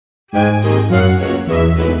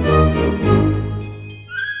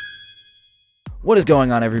What is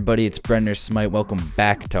going on, everybody? It's Brendan Smite. Welcome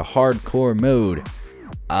back to hardcore mode.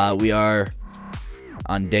 We are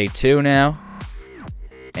on day 2 now,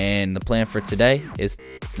 and the plan for today is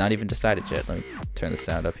not even decided yet. Let me turn the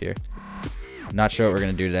sound up here. Not sure what we're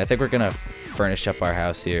gonna do today. I think we're gonna furnish up our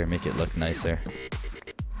house here, make it look nicer.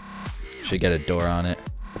 Should get a door on it.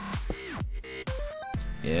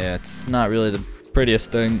 Yeah, it's not really the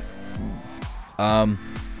prettiest thing.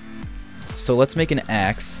 So let's make an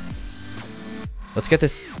axe. Let's get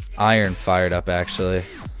this iron fired up, actually.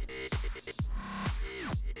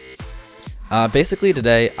 Basically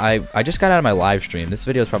today, I just got out of my live stream. This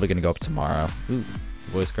video is probably going to go up tomorrow. Ooh,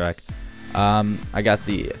 voice crack. I got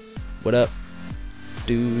the what up,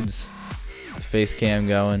 dudes, face cam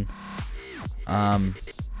going. I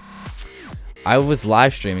was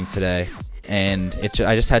live streaming today, and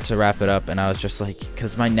I just had to wrap it up, and I was just like,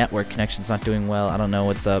 because my network connection's not doing well. I don't know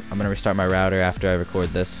what's up. I'm going to restart my router after I record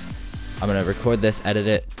this. I'm going to record this, edit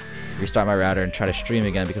it, restart my router, and try to stream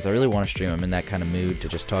again because I really want to stream. I'm in that kind of mood to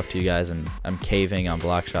just talk to you guys, and I'm caving on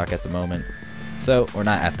BlockShock at the moment. So, or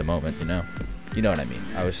not at the moment, you know what I mean.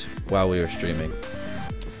 While we were streaming.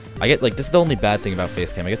 I get, like, this is the only bad thing about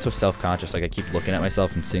FaceCam. I get so self-conscious, like I keep looking at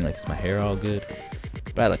myself and seeing, like, is my hair all good?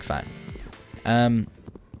 But I look fine.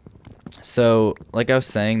 So, like I was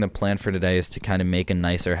saying, the plan for today is to kind of make a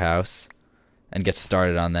nicer house and get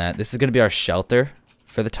started on that. This is going to be our shelter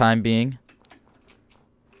for the time being.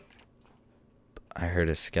 I heard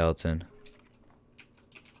a skeleton.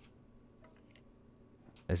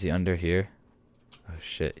 Is he under here? Oh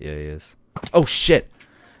shit, yeah he is. Oh shit!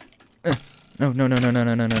 No.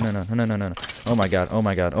 Oh my god, oh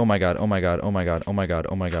my god, oh my god, oh my god, oh my god, oh my god,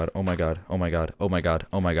 oh my god, oh my god, oh my god, oh my god,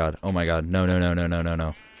 oh my god, oh my god,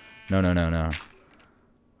 no. No.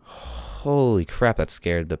 Holy crap, that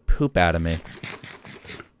scared the poop out of me.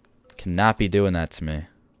 Cannot be doing that to me.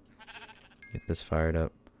 Get this fired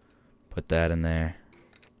up. Put that in there.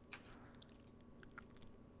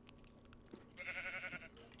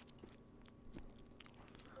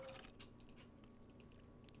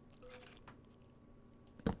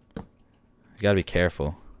 You gotta be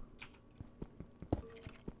careful.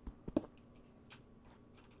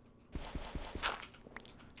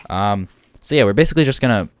 So yeah, we're basically just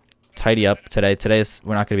gonna tidy up today.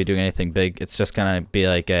 We're not gonna be doing anything big. It's just gonna be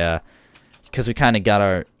like a, because we kind of got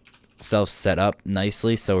ourselves set up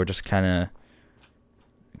nicely, so we're just kind of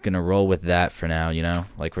gonna roll with that for now, you know?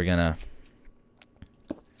 Like, we're gonna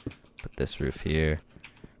put this roof here.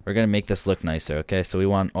 We're gonna make this look nicer, okay? So we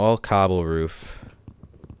want all cobble roof.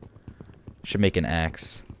 Should make an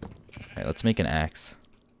axe. Alright, let's make an axe.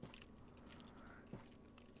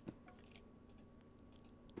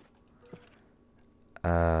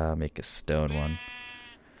 Make a stone one.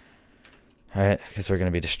 Alright, because we're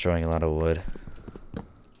going to be destroying a lot of wood.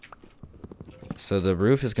 So the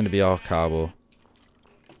roof is going to be all cobble.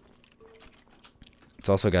 It's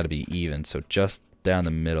also got to be even, so just down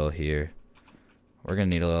the middle here. We're going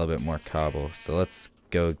to need a little bit more cobble. So let's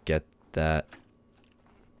go get that.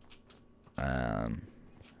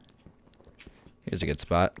 Here's a good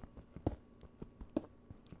spot.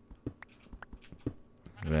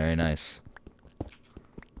 Very nice.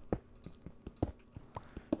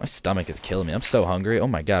 My stomach is killing me. I'm so hungry. Oh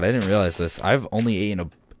my god, I didn't realize this. I've only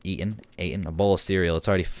eaten a bowl of cereal. It's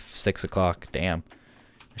already 6 o'clock. Damn.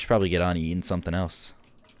 I should probably get on eating something else.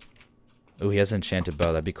 Oh, he has an enchanted bow.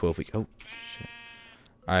 That'd be cool if we... Oh, shit.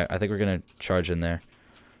 Alright, I think we're gonna charge in there.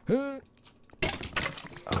 Oh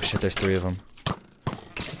shit, there's 3 of them.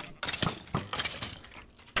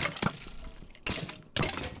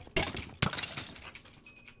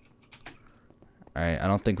 Alright, I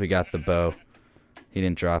don't think we got the bow. He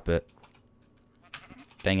didn't drop it.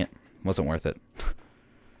 Dang it. Wasn't worth it.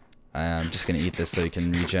 I'm just going to eat this so he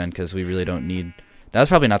can regen, because we really don't need... That was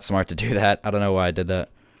probably not smart to do that. I don't know why I did that.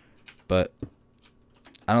 But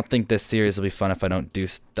I don't think this series will be fun if I don't do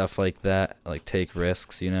stuff like that. Like, take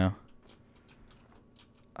risks, you know?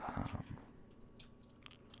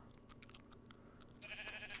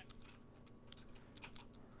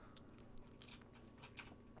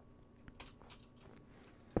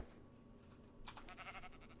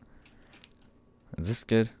 Is this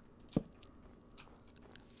good?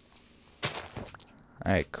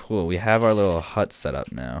 Alright, cool. We have our little hut set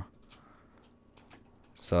up now.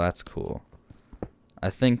 So that's cool.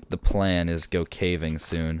 I think the plan is go caving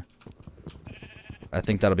soon. I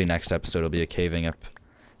think that'll be next episode. It'll be a caving up.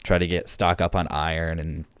 Try to stock up on iron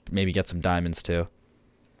and maybe get some diamonds too.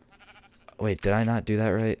 Wait, did I not do that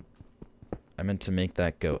right? I meant to make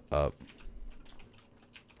that go up.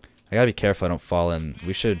 I gotta be careful I don't fall in.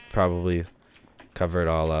 We should probably cover it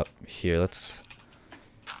all up. Here,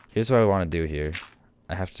 here's what I want to do here.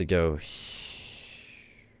 I have to go,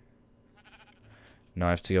 no, I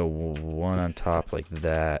have to go one on top like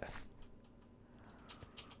that.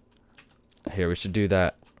 Here, we should do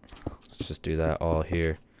that. Let's just do that all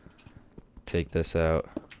here. Take this out.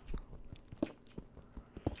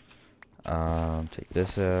 Take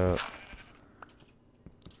this out.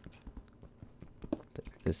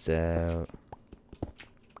 Take this out.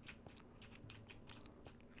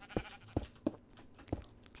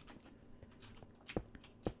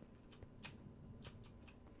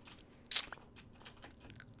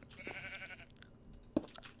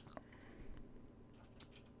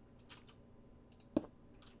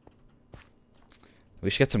 We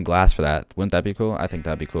should get some glass for that. Wouldn't that be cool? I think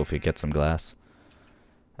that'd be cool if we get some glass.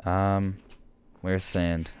 Where's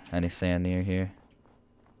sand? Any sand near here?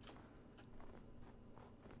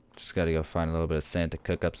 Just gotta go find a little bit of sand to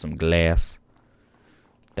cook up some glass.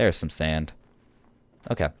 There's some sand.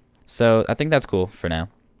 Okay, so I think that's cool for now.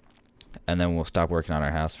 And then we'll stop working on our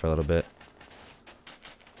house for a little bit.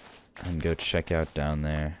 And go check out down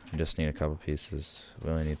there. We just need a couple pieces. We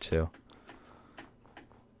only need 2.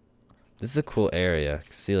 This is a cool area.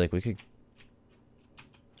 See, like, we could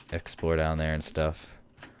explore down there and stuff.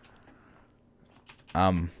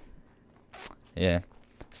 Yeah.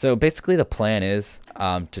 So basically the plan is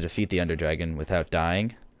to defeat the Ender Dragon without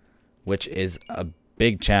dying, which is a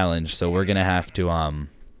big challenge. So we're gonna have to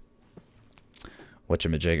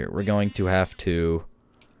whatchamajigger. We're going to have to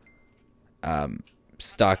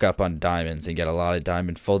stock up on diamonds and get a lot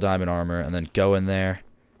of full diamond armor, and then go in there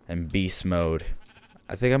and beast mode.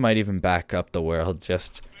 I think I might even back up the world.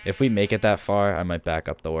 Just if we make it that far, I might back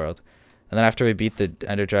up the world. And then after we beat the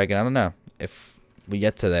Ender Dragon, I don't know. If we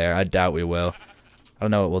get to there, I doubt we will. I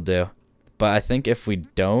don't know what we'll do. But I think if we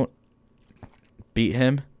don't beat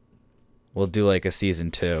him, we'll do like a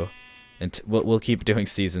season 2. And we'll keep doing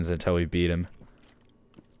seasons until we beat him.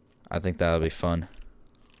 I think that'll be fun.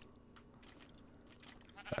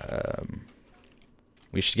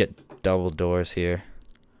 We should get double doors here.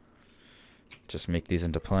 Just make these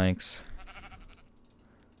into planks.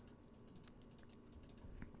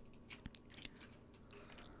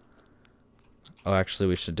 Oh, actually,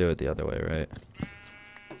 we should do it the other way, right?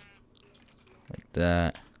 Like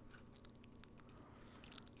that.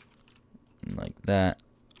 And like that.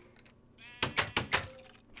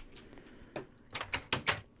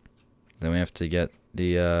 Then we have to get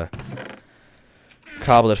the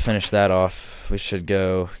cobble to finish that off. We should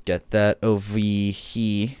go get that over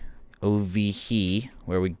here. Over here,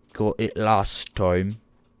 where we got it last time.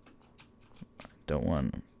 Don't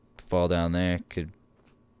want to fall down there. Could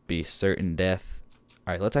be certain death.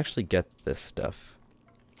 Alright, let's actually get this stuff.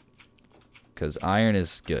 Because iron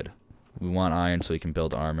is good. We want iron so we can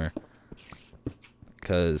build armor.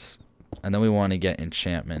 And then we want to get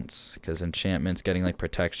enchantments. Because enchantments, getting like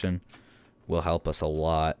protection, will help us a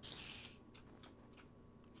lot.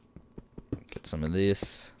 Get some of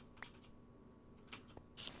these.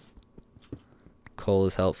 Coal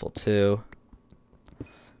is helpful too.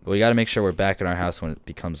 But we gotta make sure we're back in our house when it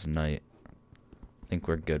becomes night. I think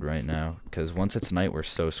we're good right now. Because once it's night, we're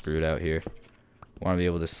so screwed out here. We want to be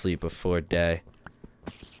able to sleep before day.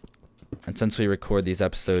 And since we record these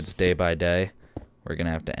episodes day by day, we're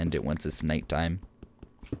gonna have to end it once it's nighttime.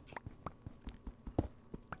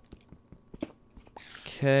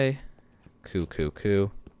 Okay.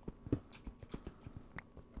 Cool.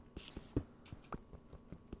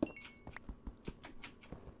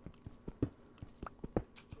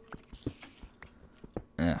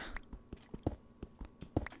 Yeah.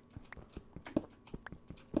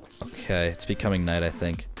 Okay, it's becoming night, I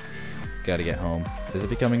think. Gotta get home. Is it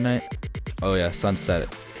becoming night? Oh yeah, sun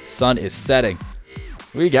is setting.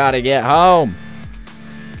 We gotta get home.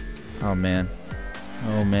 Oh man.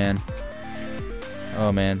 Oh man.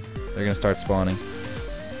 Oh man. They're gonna start spawning.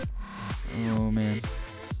 Oh man.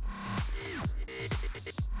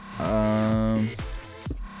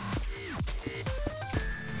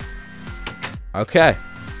 Okay.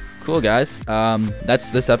 Cool, guys.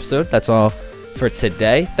 That's this episode. That's all for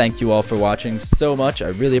today. Thank you all for watching so much. I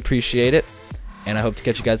really appreciate it. And I hope to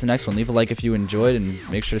catch you guys in the next one. Leave a like if you enjoyed, and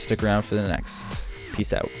make sure to stick around for the next.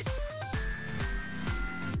 Peace out.